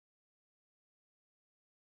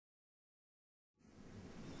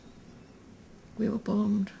we were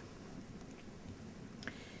bombed.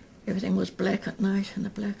 Everything was black at night in the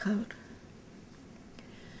blackout.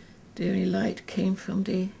 The only light came from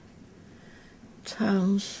the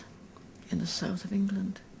towns in the south of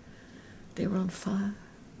England. They were on fire.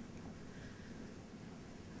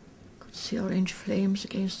 Could see orange flames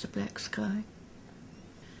against the black sky.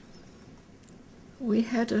 We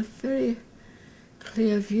had a very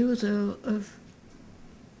clear view, though, of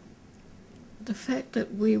the fact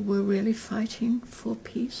that we were really fighting for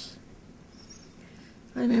peace.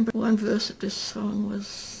 I remember one verse of this song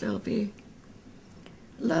was, "There'll be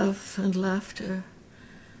love and laughter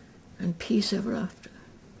and peace ever after,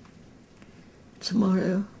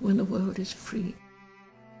 tomorrow when the world is free."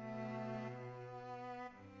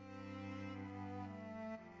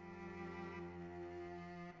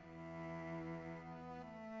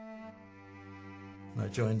 I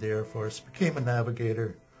joined the Air Force, became a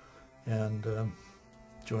navigator, and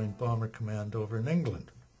joined Bomber Command over in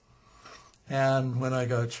England. And when I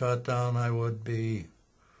got shot down, I would be,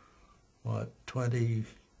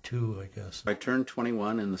 22, I guess. I turned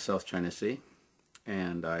 21 in the South China Sea,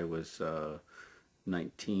 and I was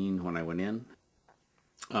 19 when I went in.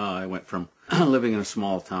 I went from living in a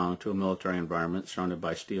small town to a military environment surrounded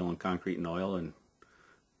by steel and concrete and oil and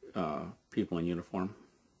people in uniform,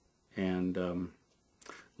 and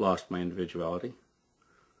lost my individuality.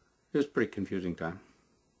 It was a pretty confusing time.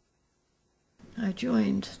 I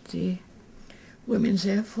joined the Women's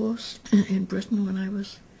Air Force in Britain when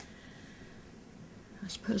I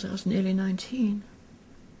suppose I was nearly 19.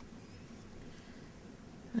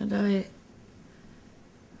 And I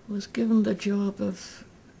was given the job of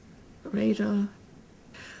radar.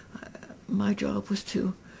 My job was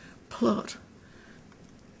to plot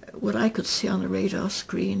what I could see on the radar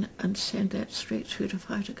screen and send that straight through to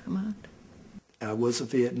fighter command. I was a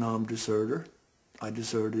Vietnam deserter. I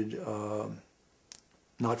deserted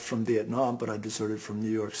not from Vietnam, but I deserted from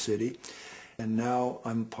New York City. And now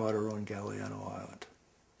I'm a potter on Galiano Island.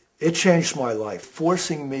 It changed my life,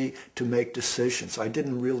 forcing me to make decisions I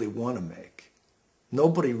didn't really want to make.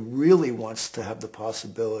 Nobody really wants to have the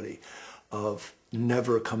possibility of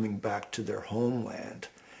never coming back to their homeland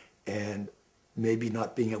and maybe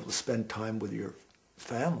not being able to spend time with your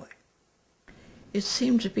family. It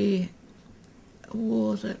seemed to be a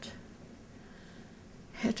war that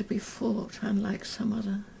had to be fought, unlike some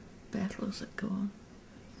other battles that go on.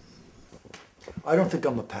 I don't think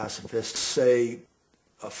I'm a pacifist. Say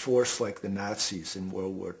a force like the Nazis in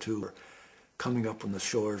World War II were coming up on the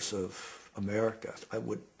shores of America. I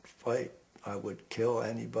would fight. I would kill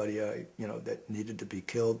anybody that needed to be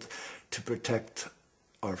killed to protect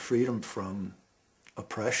our freedom from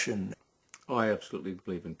oppression. Oh, I absolutely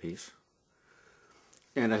believe in peace.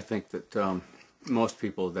 And I think that most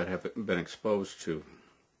people that have been exposed to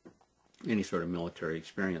any sort of military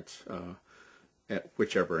experience, at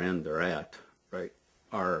whichever end they're at, right,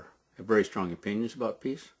 have very strong opinions about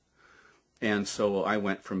peace. And so I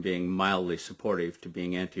went from being mildly supportive to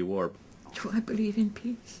being anti-war. Do I believe in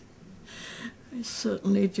peace? I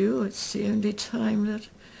certainly do. It's the only time that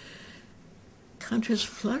countries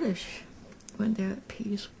flourish, when they're at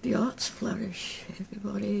peace. The arts flourish.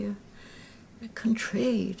 Everybody can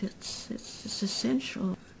trade. It's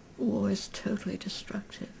essential. War is totally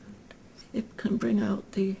destructive. It can bring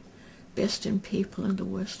out the best in people and the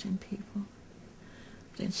worst in people.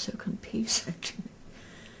 Then so can peace, actually.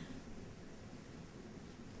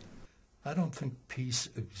 I don't think peace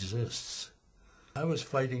exists. I was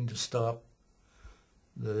fighting to stop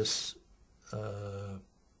this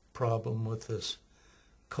problem with this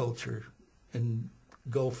culture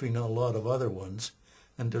engulfing a lot of other ones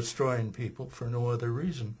and destroying people for no other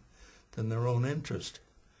reason than their own interest.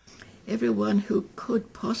 Everyone who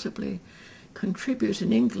could possibly contribute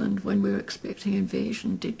in England when we were expecting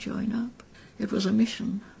invasion did join up. It was a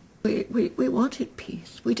mission. We wanted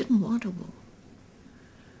peace. We didn't want a war.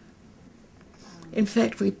 In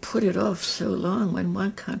fact, we put it off so long when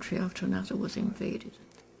one country after another was invaded.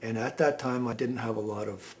 And at that time, I didn't have a lot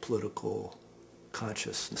of political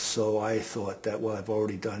consciousness. So I thought that, well, I've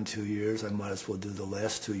already done 2 years. I might as well do the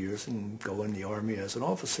last 2 years and go in the Army as an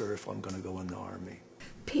officer if I'm going to go in the Army.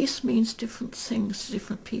 Peace means different things to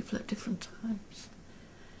different people at different times.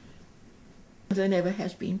 There never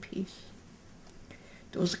has been peace.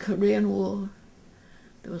 There was the Korean War.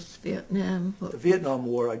 There was Vietnam. The Vietnam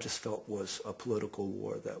War, I just felt, was a political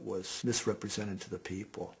war that was misrepresented to the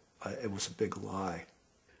people. It was a big lie.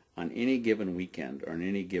 On any given weekend or on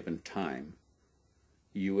any given time,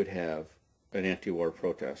 you would have an anti-war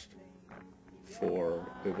protest.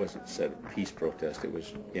 It wasn't said peace protest, it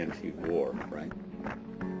was anti-war, right?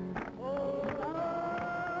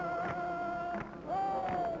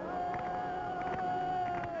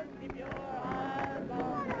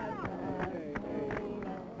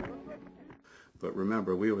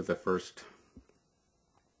 remember we were the first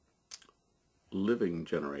living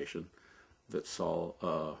generation that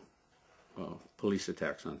saw police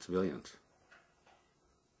attacks on civilians.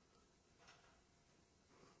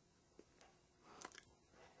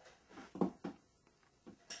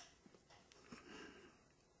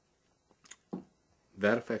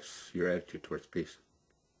 That affects your attitude towards peace.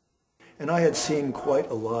 And I had seen quite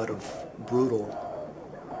a lot of brutal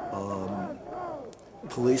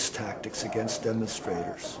police tactics against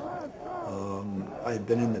demonstrators. I had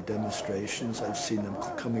been in the demonstrations. I've seen them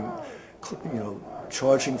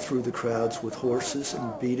charging through the crowds with horses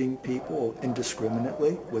and beating people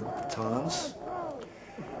indiscriminately with batons.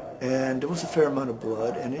 And there was a fair amount of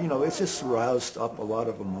blood, and it just roused up a lot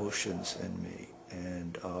of emotions in me,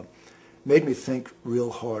 and made me think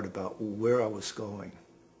real hard about where I was going.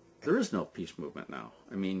 There is no peace movement now.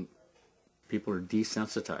 I mean, people are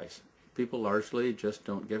desensitized. People largely just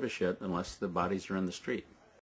don't give a shit unless the bodies are in the street.